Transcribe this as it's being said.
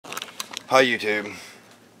Hi YouTube.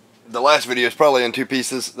 The last video is probably in two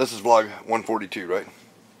pieces. This is vlog 142, right?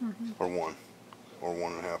 Or one. Or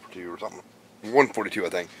 1.5 or 2 or something. 142 I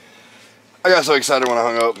think. I got so excited when I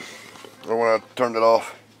hung up. Or when I turned it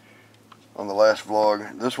off on the last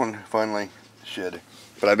vlog. This one finally shed.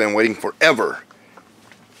 But I've been waiting forever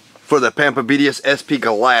for the Pampabedius SP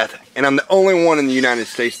Goliath. And I'm the only one in the United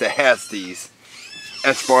States that has these.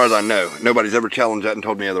 As far as I know. Nobody's ever challenged that and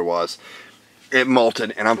told me otherwise. It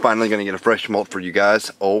malted, and I'm finally going to get a fresh malt for you guys.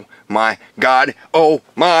 Oh my God. Oh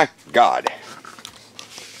my God.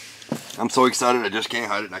 I'm so excited I just can't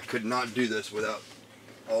hide it, and I could not do this without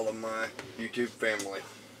all of my YouTube family.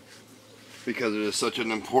 Because it is such an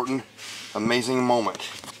important, amazing moment.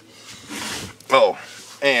 Oh,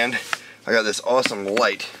 and I got this awesome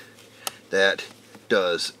light that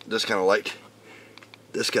does this kind of light,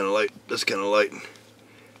 this kind of light, this kind of light,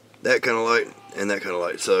 that kind of light, and that kind of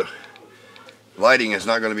light. So lighting is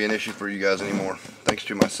not going to be an issue for you guys anymore, thanks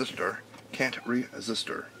to my sister. Can't resist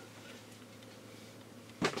her.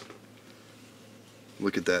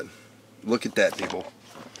 Look at that. Look at that, people.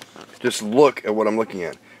 Just look at what I'm looking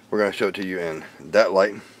at. We're going to show it to you in that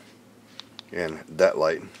light, and that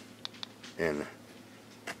light, and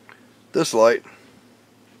this light.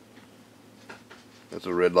 That's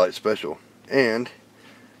a red light special. And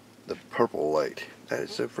the purple light. That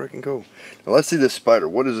is so freaking cool. Now let's see this spider.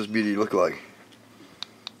 What does this beauty look like?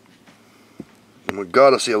 Oh my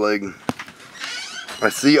God, I see a leg. I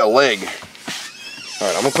see a leg.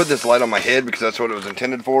 Alright, I'm going to put this light on my head because that's what it was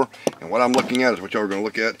intended for. And what I'm looking at is what y'all are going to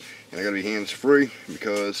look at. And I got to be hands free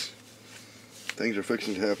because things are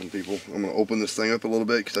fixing to happen, people. I'm going to open this thing up a little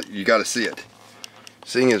bit because you got to see it.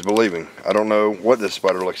 Seeing is believing. I don't know what this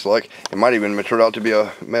spider looks like. It might even mature out to be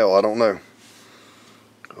a male. I don't know.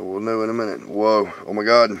 We'll know in a minute. Whoa. Oh my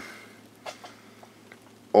God.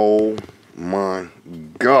 Oh my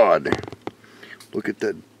God. Look at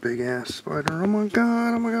that big ass spider. Oh my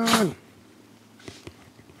God. Oh my God.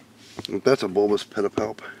 If that's a bulbous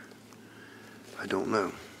pedipalp, I don't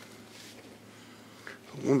know.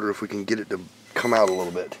 I wonder if we can get it to come out a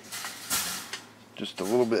little bit. Just a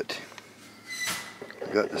little bit.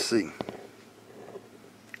 I got to see.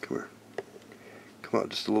 Come here. Come out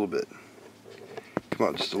just a little bit. Come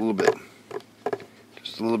out just a little bit.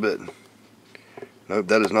 Just a little bit. Nope,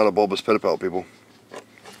 that is not a bulbous pedipalp, people.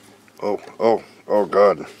 Oh, oh, oh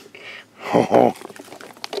God. Oh, oh,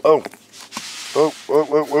 oh, oh,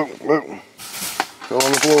 oh, oh, oh. Fell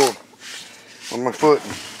on the floor. On my foot.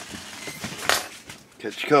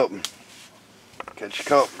 Catch your cup. Catch your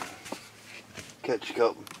cup. Catch your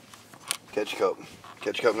cup. Catch your cup.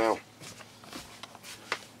 Catch your cup now.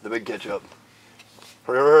 The big catch up.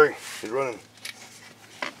 Hurry, hurry, hurry. She's running.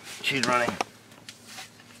 She's running.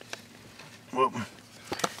 Whoop.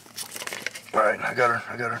 Alright, I got her.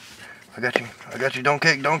 I got her. I got you. I got you. Don't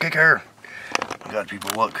kick her. I got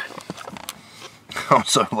people, look. I'm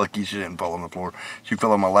so lucky she didn't fall on the floor. She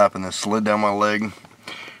fell on my lap and then slid down my leg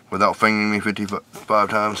without fingering me 55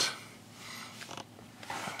 times.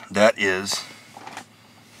 That is...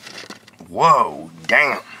 Whoa,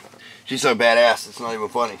 damn. She's so badass, it's not even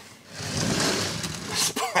funny. The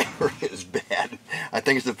spider is bad. I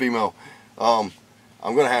think it's the female. I'm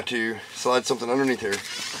going to have to slide something underneath her.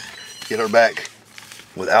 Get her back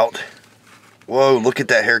without... Whoa, look at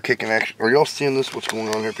that hair kicking action. Are y'all seeing this? What's going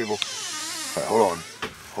on here, people? All right, hold on.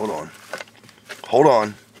 Hold on. Hold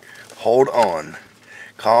on. Hold on.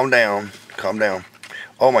 Calm down. Calm down.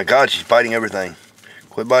 Oh my God, she's biting everything.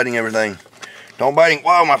 Quit biting everything. Don't biting.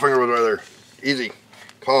 Wow, my finger was right there. Easy.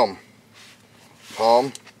 Calm.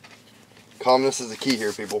 Calm. Calmness is the key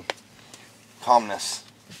here, people. Calmness.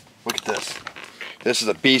 Look at this. This is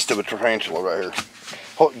a beast of a tarantula right here.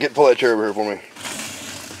 Pull that chair over here for me.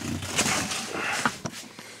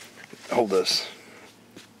 Hold this.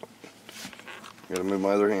 Gotta move my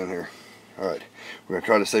other hand here. Alright. We're gonna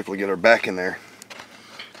try to safely get her back in there.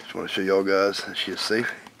 Just want to show y'all guys that she is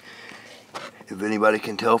safe. If anybody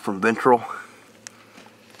can tell from ventral.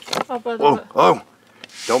 Oh, oh!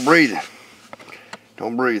 Don't breathe.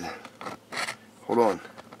 Don't breathe. Hold on.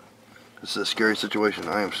 This is a scary situation.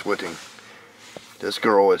 I am sweating. This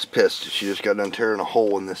girl is pissed. She just got done tearing a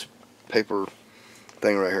hole in this paper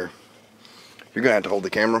thing right here. You're gonna have to hold the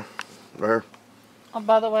camera right here. Oh,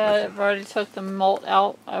 by the way, I've already took the molt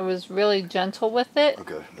out. I was really gentle with it.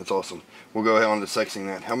 Okay, that's awesome. We'll go ahead on to sexing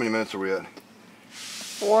that. How many minutes are we at?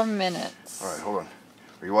 4 minutes. Alright, hold on.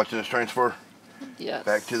 Are you watching this transfer? Yes.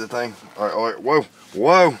 Back to the thing. Alright, alright. Whoa.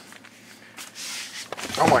 Whoa.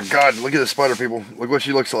 Oh my God. Look at this spider, people. Look what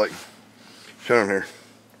she looks like. Show them here.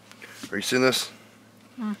 Are you seeing this?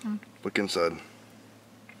 Mm-hmm. Look inside.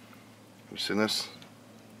 You seen this?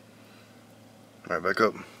 All right, back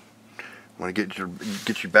up. I want to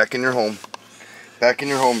get you back in your home. Back in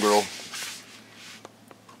your home, girl.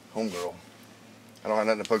 Home, girl. I don't have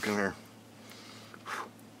nothing to poke in here.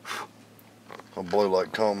 I'll blow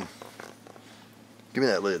like Tom. Give me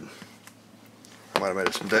that lid. I might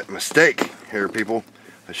have made a mistake here, people.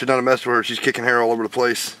 I should not have messed with her. She's kicking hair all over the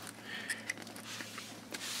place.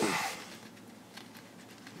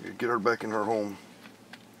 Get her back in her home.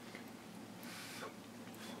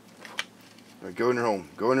 Right, go in your home.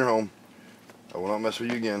 Go in your home. I will not mess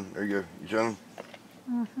with you again. There you go. You join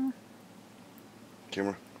them?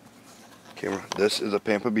 Camera. Camera. This is a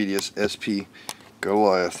Pampabedius SP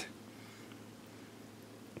Goliath.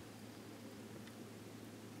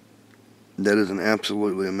 That is an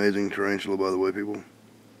absolutely amazing tarantula, by the way, people.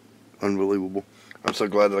 Unbelievable. I'm so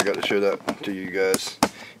glad that I got to show that to you guys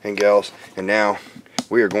and gals. And now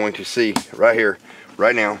we are going to see right here,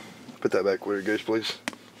 right now. Put that back where it goes, please.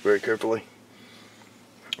 Very carefully.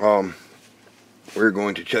 We're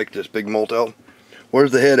going to check this big molt out.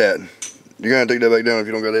 Where's the head at? You're going to take that back down if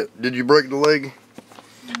you don't got it. Did you break the leg?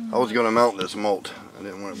 I was going to mount this molt. I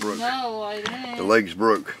didn't want it broke. No, I didn't. The leg's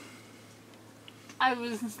broke. I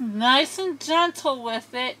was nice and gentle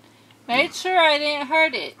with it. Made sure I didn't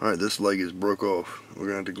hurt it. Alright, this leg is broke off. We're going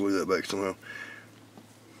to have to glue that back somehow.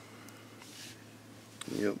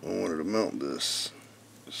 Yep, I wanted to mount this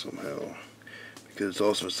somehow. Because it's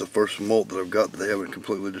awesome. It's the first molt that I've got that they haven't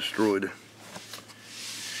completely destroyed.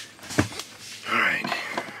 Alright,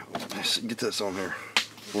 let's get this on here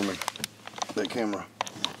for me. That camera.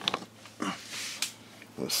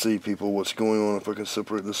 Let's see, people, what's going on. If I can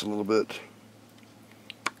separate this a little bit.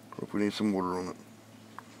 Hope we need some water on it.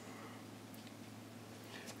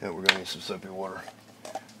 Yeah, we're going to need some soapy water.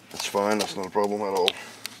 That's fine. That's not a problem at all.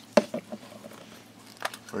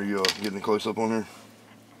 Are you getting close up on here?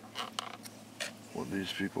 I want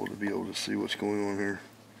these people to be able to see what's going on here.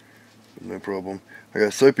 No problem. I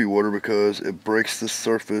got soapy water because it breaks the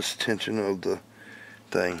surface tension of the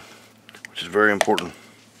thing, which is very important.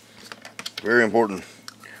 Very important.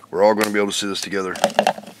 We're all going to be able to see this together.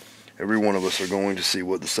 Every one of us are going to see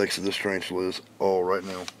what the sex of this tarantula is all right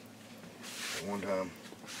now. At one time.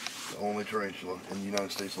 The only tarantula in the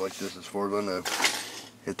United States like this, as far as I know.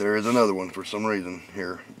 If there is another one for some reason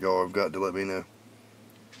here, y'all have got to let me know.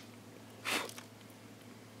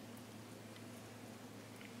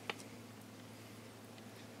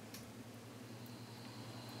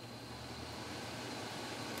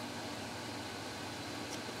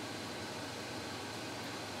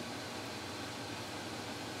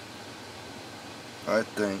 I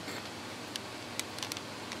think,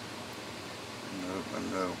 nope, I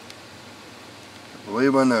know. I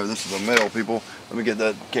believe I know. This is a male, people. Let me get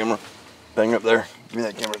that camera thing up there. Give me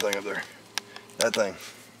that camera thing up there. That thing.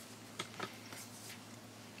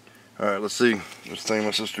 Alright, let's see this thing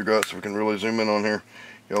my sister got so we can really zoom in on here.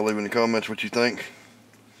 Y'all leave in the comments what you think.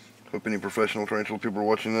 Hope any professional tarantula people are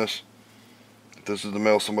watching this. If this is the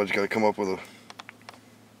male, somebody's got to come up with a...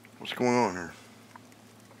 What's going on here?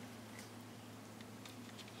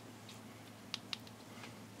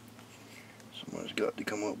 Somebody's got to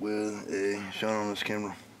come up with a shine on this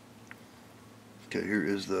camera. Okay, here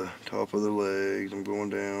is the top of the legs. I'm going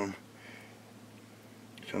down.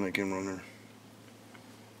 Shine that camera on there.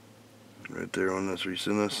 Right there on this. Are you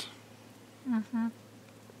seeing this? Mm-hmm.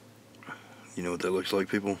 You know what that looks like,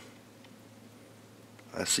 people?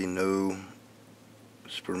 I see no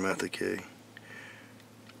spermatozoa.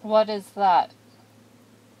 What is that?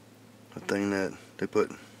 A thing that they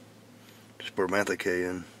put spermatozoa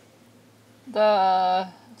in. The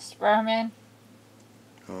sperm?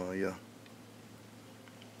 Oh, yeah.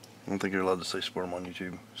 I don't think you're allowed to say sperm on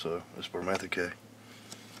YouTube, so it's spermatozoa.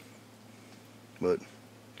 But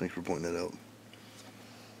thanks for pointing that out.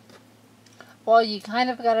 Well, you kind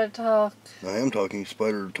of gotta talk. I am talking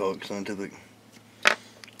spider talk, scientific.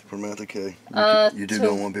 Spermatozoa. You do to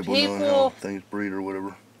don't want people knowing how things breed or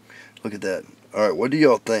whatever. Look at that. Alright, what do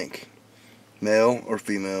y'all think? Male or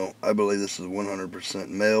female? I believe this is 100%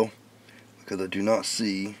 male because I do not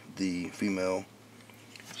see the female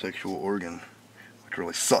sexual organ, which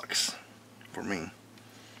really sucks for me.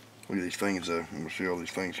 Look at these fangs though. I'm going to show you all these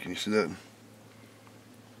fangs. Can you see that?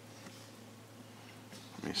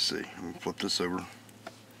 Let me see. I'm going to flip this over.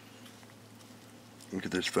 Look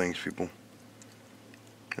at those fangs, people.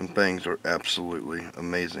 And fangs are absolutely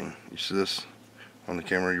amazing. You see this on the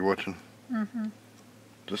camera you're watching? Mm-hmm. Is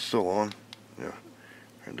this still on? Yeah.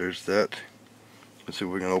 And there's that. Let's see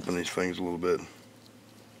if we can open these fangs a little bit.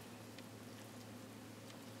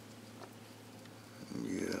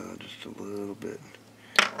 Yeah, just a little bit.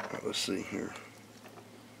 Alright, let's see here.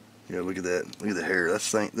 Yeah, look at that. Look at the hair.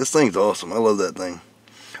 This thing's awesome. I love that thing.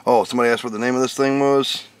 Oh, somebody asked what the name of this thing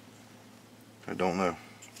was. I don't know.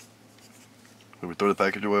 Did we throw the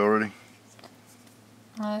package away already?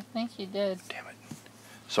 I think you did. Damn it.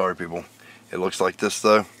 Sorry, people. It looks like this,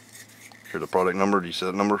 though. Here's the product number. Do you see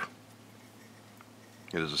that number?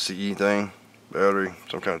 It is a CE thing. Battery.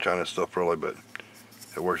 Some kind of Chinese stuff, probably, but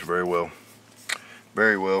it works very well.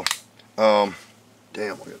 Very well. Damn,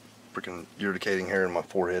 I got freaking irritating hair in my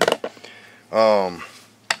forehead.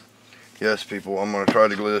 Yes, people, I'm gonna try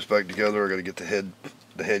to glue this back together. I gotta get the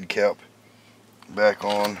head cap back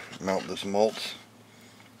on, mount this mulch,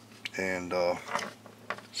 and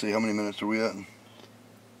see how many minutes are we at?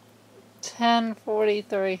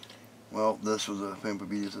 10:43. Well, this was a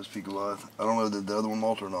Pampabedias SP Goliath. I don't know did the other one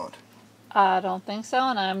molt or not. I don't think so,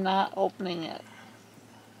 and I'm not opening it.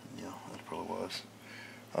 Yeah, that's probably wise.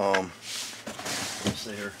 Let's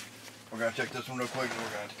see here. We're gonna check this one real quick, and we're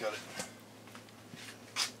gonna have to cut it.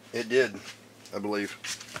 It did, I believe.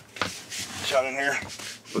 Shot in here.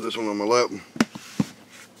 Put this one on my lap.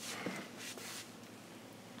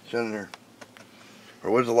 Shot in here.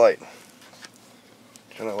 Or where's the light?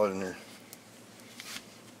 Shine that light in here.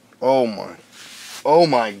 Oh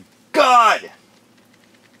my God!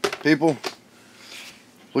 People,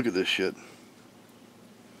 look at this shit.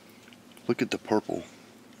 Look at the purple.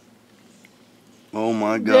 Oh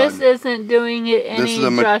my God. This isn't doing it any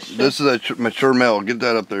justice. This is a mature male. Get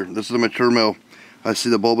that up there. This is a mature male. I see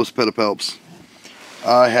the bulbous pedipalps.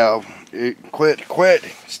 I have quit.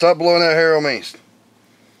 Stop blowing that hair on me.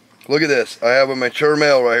 Look at this. I have a mature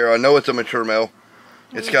male right here. I know it's a mature male.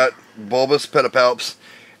 It's got bulbous pedipalps.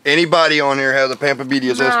 Anybody on here has a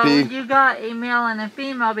Pampabedias SP? No, you got a male and a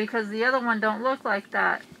female because the other one don't look like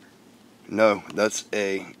that. No, that's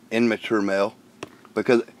a immature male.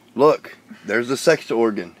 Because look, there's the sex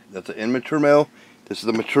organ. That's an immature male. This is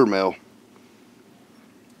a mature male.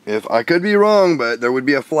 If I could be wrong, but there would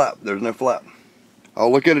be a flap. There's no flap.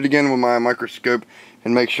 I'll look at it again with my microscope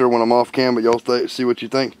and make sure when I'm off cam, but y'all see what you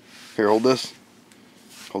think. Here, hold this.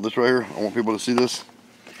 Hold this right here. I want people to see this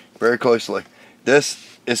very closely. This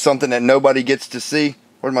is something that nobody gets to see.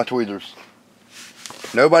 Where's my tweezers?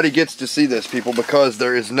 Nobody gets to see this, people, because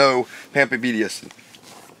there is no Pampabedias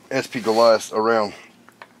SP Goliath around.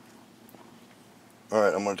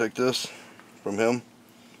 Alright, I'm going to take this from him.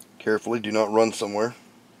 Carefully. Do not run somewhere.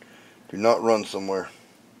 Do not run somewhere.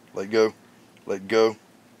 Let go. Let go.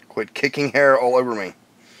 Quit kicking hair all over me.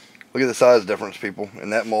 Look at the size difference, people,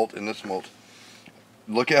 in that molt and this molt.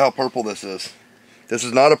 Look at how purple this is. This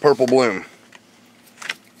is not a purple bloom.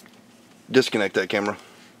 Disconnect that camera.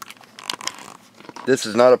 This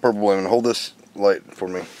is not a purple bloom. Hold this light for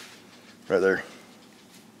me. Right there.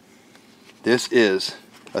 This is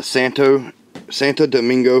a Santo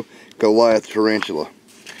Domingo Goliath tarantula.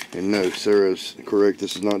 And no, Sarah's correct.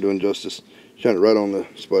 This is not doing justice. Shine it right on the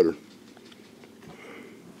spider.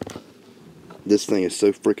 This thing is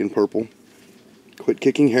so freaking purple. Quit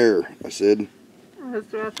kicking hair, I said.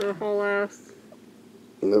 That's about the whole ass.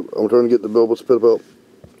 Nope, I'm trying to get the bulbous pedipalp.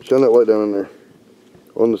 Shine that light down in there.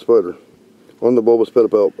 On the spider. On the bulbous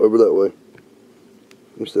pedipalp. Over that way.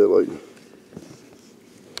 Let me see that light.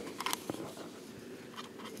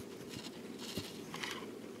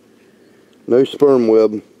 No sperm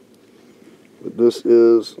web. But this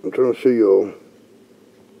is, I'm trying to show you all.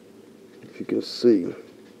 If you can see.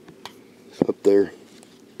 Up there.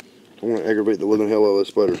 I want to aggravate the living hell out of that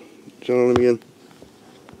spider. Shine on him again.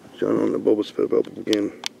 Shine on the bulbous pedipalp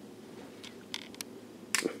again.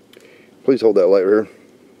 Please hold that light right here.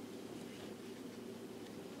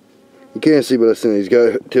 You can't see, but I see he's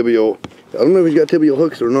got tibial. I don't know if he's got tibial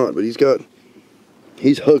hooks or not, but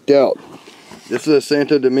he's hooked out. This is a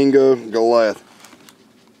Santo Domingo Goliath.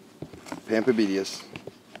 Pampabedias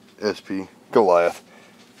SP Goliath.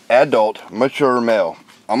 Adult, mature male.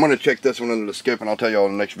 I'm going to check this one under the scope, and I'll tell you all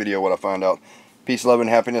in the next video what I find out. Peace, love, and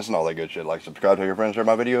happiness, and all that good shit. Like, subscribe, tell your friends, share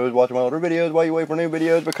my videos, watch my older videos while you wait for new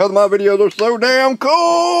videos, because my videos are so damn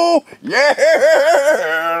cool!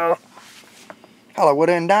 Yeah! Hollywood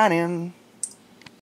and dining.